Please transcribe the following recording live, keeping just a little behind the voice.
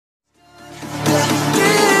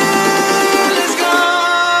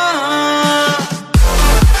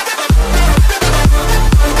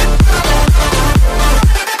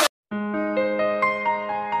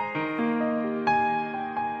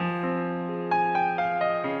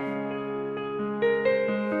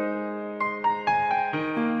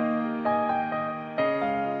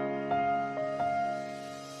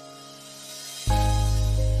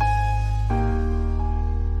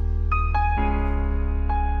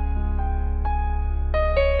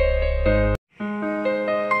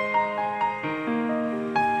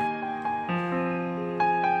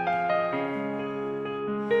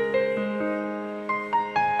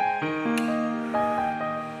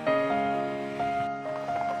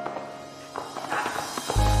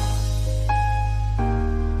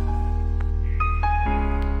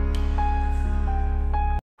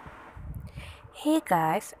Hey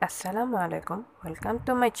guys, Assalamu alaikum. Welcome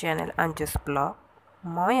to my channel Anju's Blog.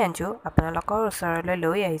 মই Anju আপোনালোকৰ ওচৰলৈ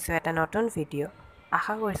লৈ আহিছোঁ এটা নতুন ভিডিঅ'।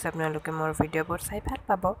 আশা কৰিছোঁ আপোনালোকে মোৰ ভিডিঅ'বোৰ চাই ভাল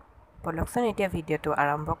পাব। বলকচোন এতিয়া ভিডিঅ'টো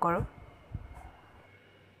আৰম্ভ কৰোঁ।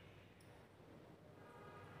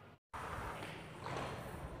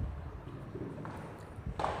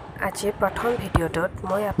 আজিৰ প্ৰথম ভিডিঅ'টোত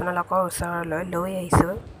মই আপোনালোকৰ ওচৰলৈ লৈ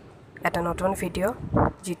আহিছোঁ এটা নতুন ভিডিঅ',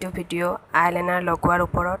 যিটো ভিডিঅ' আইলাইনাৰ লগোৱাৰ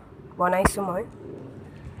ওপৰত বনাইছোঁ মই।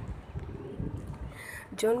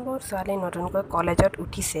 যোনবোৰ ছোৱালী নতুনকৈ কলেজত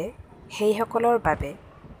উঠিছে সেইসকলৰ বাবে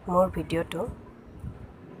মোৰ ভিডিঅ'টো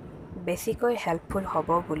বেছিকৈ হেল্পফুল হ'ব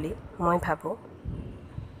বুলি মই ভাবোঁ,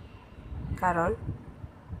 কাৰণ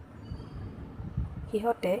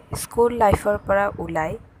সিহঁতে স্কুল লাইফৰ পৰা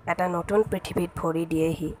ওলাই এটা নতুন পৃথিৱীত ভৰি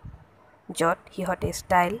দিয়েহি, য'ত সিহঁতে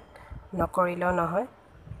ষ্টাইল নকৰিলেও নহয়।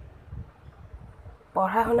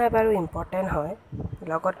 পঢ়া শুনা বাৰু ইম্পৰ্টেণ্ট হয়,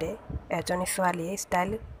 লগতে এজনী ছোৱালীয়ে ষ্টাইল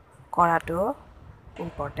কৰাটোও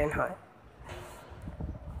ইম্পৰ্টেণ্ট হয়।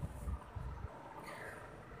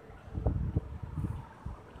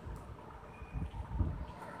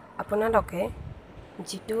 আপোনালোকে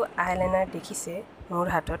যিটো আইলাইনাৰ দেখিছে মোৰ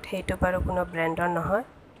হাতত, সেইটো বাৰু কোনো ব্ৰেণ্ডৰ নহয়।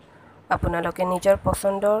 আপোনালোকে নিজৰ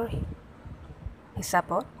পচন্দৰ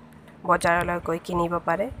হিচাপত বজাৰলৈ গৈ কিনিব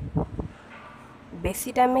পাৰে। বেছি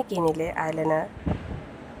দামী কিনিলে আইলাইনাৰ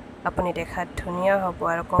আপুনি দেখাত ধুনীয়া হ'ব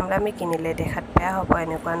আৰু কম দামী কিনিলে দেখাত বেয়া হ'ব,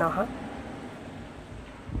 এনেকুৱা নহয়।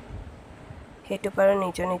 সেইটো বাৰু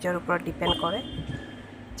নিজৰ নিজৰ ওপৰত ডিপেণ্ড কৰে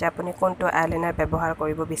যে আপুনি কোনটো আইলাইনাৰ ব্যৱহাৰ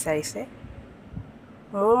কৰিব বিচাৰিছে।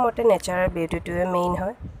 মোৰ মতে নেচাৰেল বিউটিটোৱে মেইন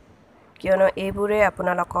হয়, কিয়নো এইবোৰে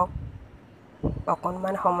আপোনালোকক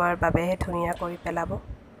অকণমান সময়ৰ বাবেহে ধুনীয়া কৰি পেলাব,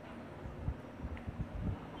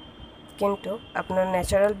 কিন্তু আপোনাৰ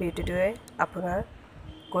নেচাৰেল বিউটিটোৱে আপোনাৰ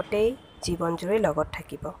গোটেই জীৱনজুৰি লগত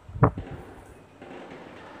থাকিব।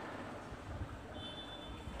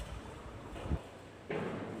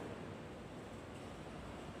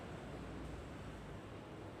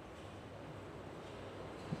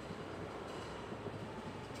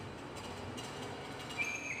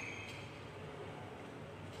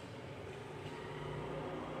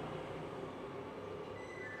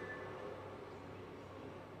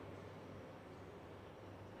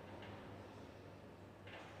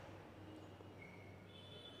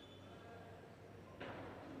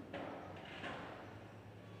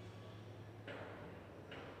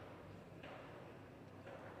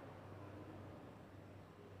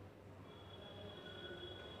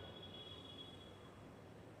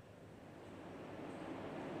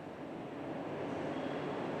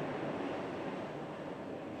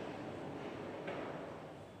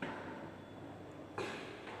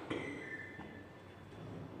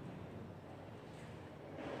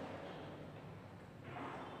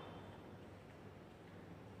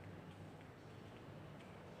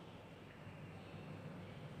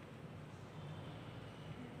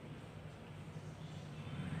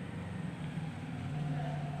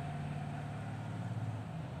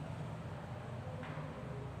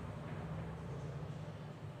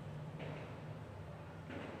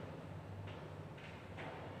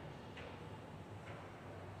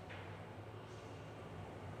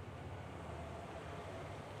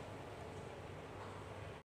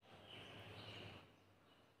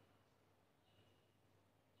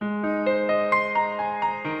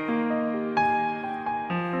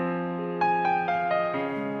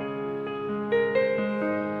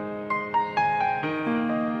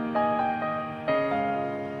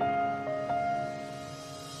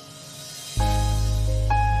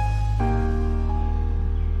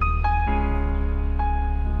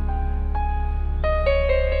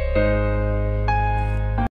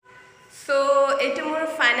 এইটো মোৰ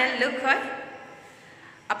ফাইনেল লুক হয়।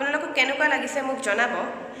 আপোনালোকক কেনেকুৱা লাগিছে মোক জনাব।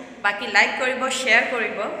 বাকী লাইক কৰিব, শ্বেয়াৰ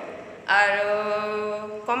কৰিব আৰু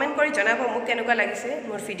কমেণ্ট কৰি জনাব মোক কেনেকুৱা লাগিছে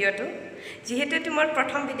মোৰ ভিডিঅ'টো। যিহেতু এইটো মোৰ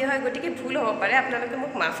প্ৰথম ভিডিঅ' হয়, গতিকে ভুল হ'ব পাৰে, আপোনালোকে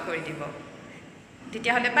মোক মাফ কৰি দিব।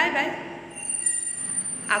 তেতিয়াহ'লে বাই বাই,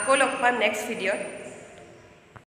 আকৌ লগ পাম নেক্সট ভিডিঅ'ত।